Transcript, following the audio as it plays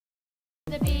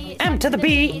M to the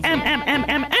B,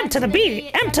 M to the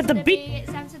B, M to the B.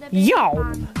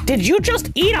 Yo, did you just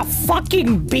eat a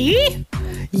fucking bee?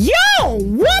 Yo,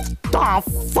 what the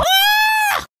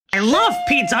fuck? I love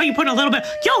pizza. You put a little bit.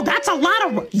 Yo, that's a lot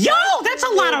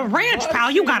of ranch, pal.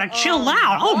 You gotta chill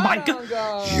out. Oh my god.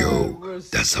 Yo,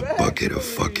 that's a bucket of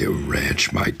fucking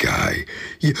ranch, my guy.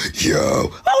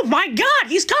 Yo. Oh my god,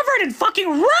 he's covered in fucking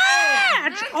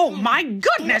ranch. Oh my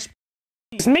goodness.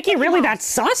 Is Mickey really that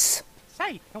sus?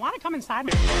 Say, you wanna come inside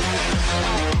me?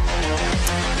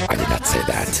 I did not say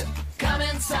that. Come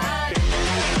inside.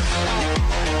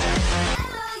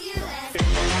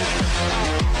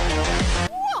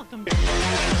 Welcome.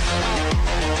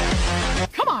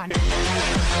 Come on.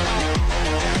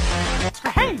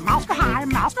 Hey, Mousker high,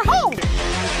 Mousker ho.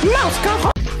 Mousker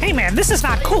ho. Hey man, this is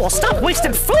not cool. Stop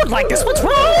wasting food like this. What's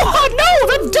wrong? Oh no,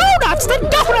 the donuts, no, not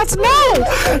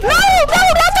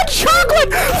the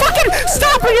chocolate. Fucking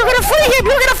stop it. You're gonna free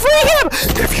him.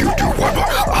 If you do one more,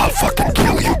 I'll fucking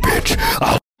kill you, bitch.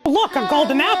 Look, a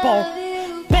golden apple.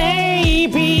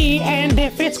 Baby, and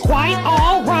if it's quite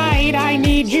alright, I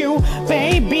need you,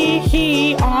 baby,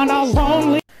 he on a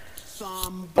lonely...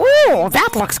 Ooh,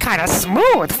 that looks kinda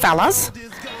smooth, fellas.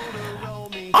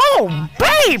 Oh,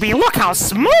 baby, look how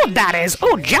smooth that is.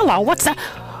 Ooh, Jello, what's that?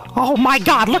 Oh my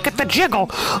god, look at the jiggle.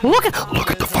 Look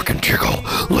at the fucking jiggle.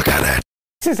 Look at it.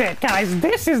 This is it, guys.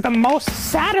 This is the most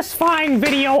satisfying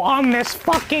video on this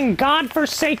fucking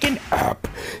godforsaken app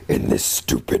in this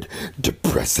stupid,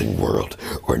 depressing world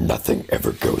where nothing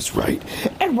ever goes right.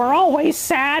 And we're always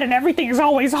sad and everything is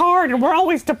always hard and we're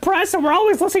always depressed and we're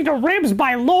always listening to Ribs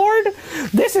by Lord.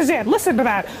 This is it. Listen to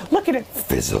that. Look at it.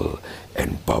 Fizzle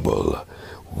and bubble.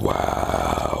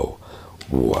 Wow.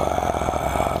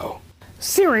 Wow.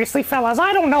 Seriously, fellas,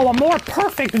 I don't know a more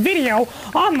perfect video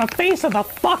on the face of the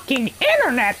fucking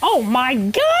internet. Oh my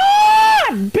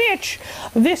god, bitch.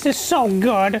 This is so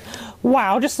good.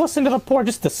 Wow, just listen to the pour,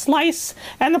 just the slice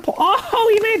and the pour.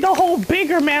 Oh, he made the hole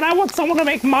bigger, man. I want someone to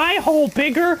make my hole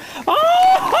bigger.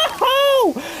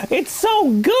 Oh, it's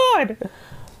so good.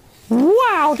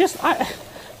 Wow, just, I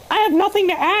have nothing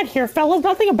to add here, fellas.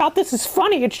 Nothing about this is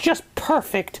funny. It's just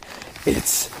perfect.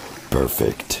 It's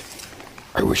perfect.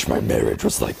 I wish my marriage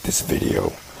was like this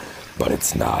video, but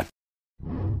it's not.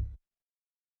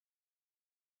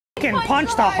 Can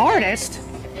punch the hardest.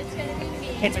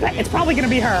 It's probably gonna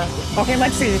be her. Okay,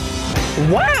 let's see.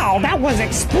 Wow, that was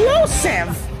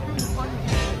explosive.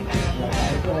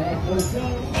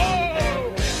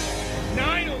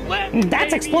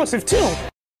 That's explosive too.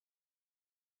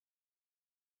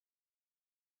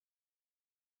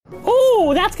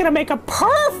 Ooh, that's gonna make a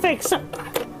perfect.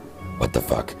 What the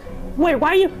fuck? Wait, why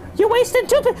are you wasted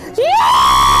two?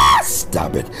 Yes!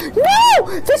 Stop it.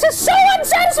 No! This is so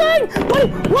unsatisfying!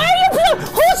 Why are you...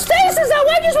 Whose face is that?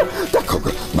 Why did you...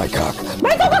 My cock.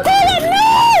 My Coca-Cola!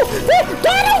 No!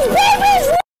 Donald's babies!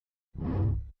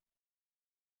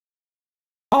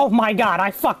 Oh my god,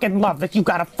 I fucking love that you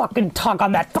got a fucking tug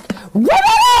on that... Rip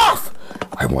it off!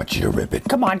 I want you to rip it.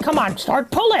 Come on, start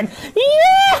pulling.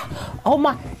 Yeah! Oh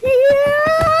my...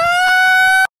 Yeah!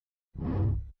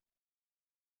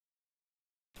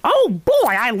 Oh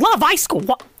boy, I love ice cream.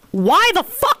 Why the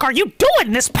fuck are you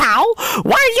doing this, pal?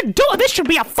 Why are you doing this? Should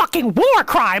be a fucking war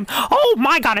crime. Oh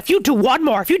my god, if you do one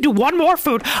more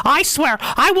food, I swear,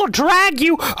 I will drag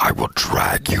you. I will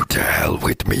drag you to hell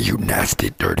with me, you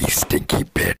nasty, dirty, stinky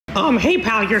bitch. Hey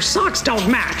pal, your socks don't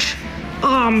match.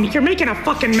 You're making a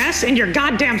fucking mess and your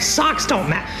goddamn socks don't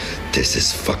match. This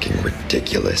is fucking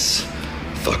ridiculous.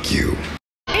 Fuck you.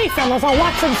 Hey fellas, I'll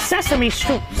watch some Sesame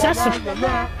Street.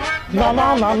 La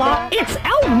la la la. It's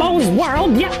Elmo's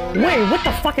world. Yeah. Wait, what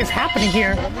the fuck is happening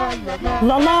here?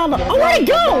 La la la. Oh, where'd he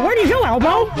go? Where'd he go,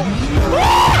 Elmo?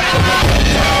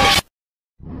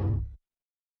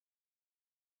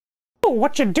 Oh,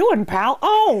 what you doing, pal?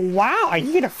 Oh, wow. Are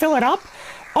you gonna fill it up?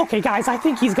 Okay, guys, I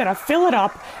think he's gonna fill it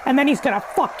up, and then he's gonna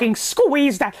fucking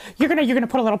squeeze that. You're gonna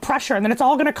put a little pressure, and then it's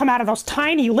all gonna come out of those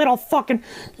tiny little fucking...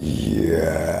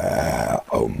 Yeah.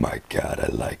 Oh my god, I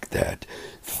like that.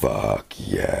 Fuck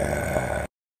yeah.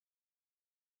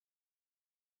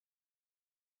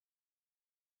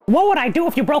 What would I do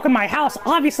if you broke in my house?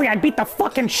 Obviously, I'd beat the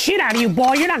fucking shit out of you,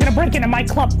 boy. You're not gonna break into my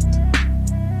club.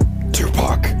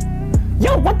 Tupac.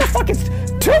 Yo, what the fuck is...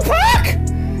 Tupac?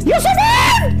 You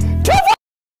survived! Tupac!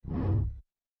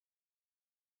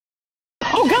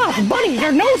 Oh god, buddy,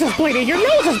 your nose is bleeding. Your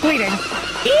nose is bleeding.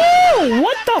 Ew,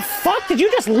 what the fuck? Did you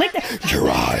just lick that? Your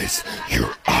eyes.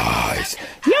 Your eyes.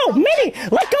 Yo, Minnie,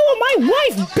 let go of my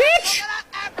wife, bitch!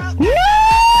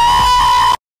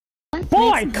 No!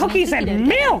 boy, cookies and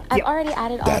milk. I've already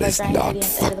added all That of our is dry not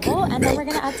ingredients into the bowl, fucking and then we're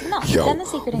milk. gonna add some milk. Yo, Then the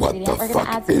secret what ingredient, the we're gonna fuck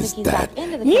add some is cookies that? back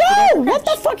into the cookie dough Yo, for what the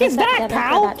crunch. fuck is Mix that, together for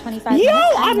pal? about 25 Yo,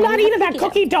 minutes, and I'm ready not for eating that cookie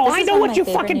cookie dough. This I is know one what of you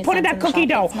my fucking favorite put in new that scents cookie in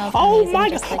the dough. shop. It smells Oh amazing, my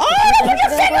just god. like the Oh, products you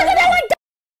just said available that like that.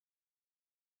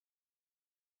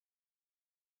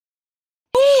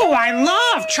 Ooh, I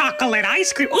love chocolate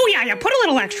ice cream. Oh yeah, put a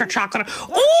little extra chocolate.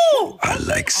 Ooh, I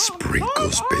like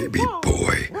sprinkles, baby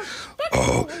boy.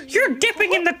 Oh, you're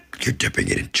dipping in the... you're dipping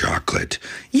it in chocolate.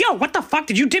 Yo, what the fuck?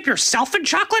 Did you dip yourself in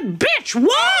chocolate? Bitch,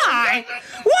 why?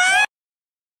 Why?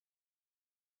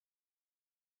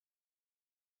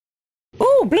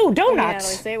 Ooh, blue Natalie,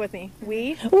 donuts. say it with me.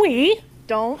 We We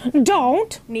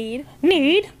don't need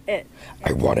need it.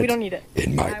 I want it We don't need it.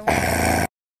 in my ass.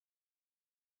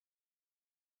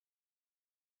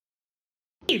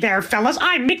 Hey there, fellas.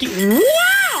 I'm Mickey.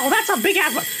 Wow, that's a big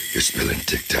ass... You're spilling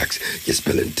Tic Tacs. You're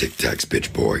spilling Tic Tacs,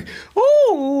 bitch boy.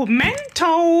 Ooh,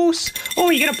 Mentos. Oh,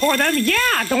 you gonna pour them?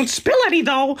 Yeah, don't spill any,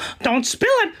 though. Don't spill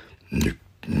it.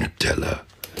 Nutella.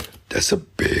 That's a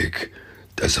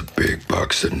big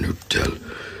box of Nutella.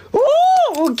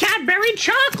 Ooh, Cadbury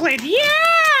chocolate.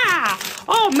 Yeah.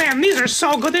 Oh, man, these are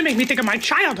so good. They make me think of my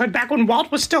childhood back when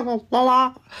Walt was still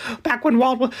back when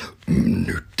Walt was...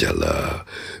 Nutella.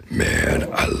 Man,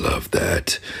 I love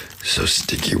that. So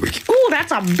sticky wicky. Ooh,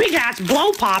 that's a big-ass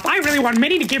blow pop. I really want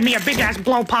Minnie to give me a big-ass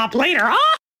blow pop later.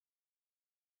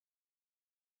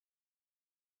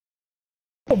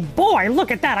 Oh, boy,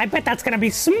 look at that. I bet that's gonna be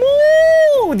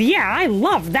smooth. Yeah, I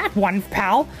love that one,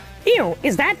 pal. Ew,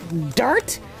 is that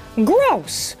dirt?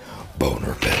 Gross.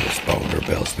 Boner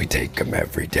bells, we take them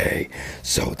every day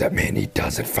so that Minnie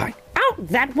doesn't find Out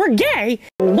that we're gay.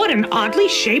 What an oddly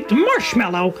shaped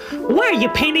marshmallow. Why are you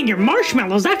painting your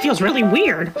marshmallows? That feels really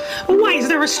weird. Why is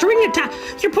there a string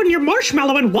attached? You're putting your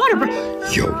marshmallow in water.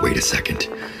 Yo, wait a second.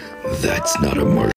 That's not a marshmallow.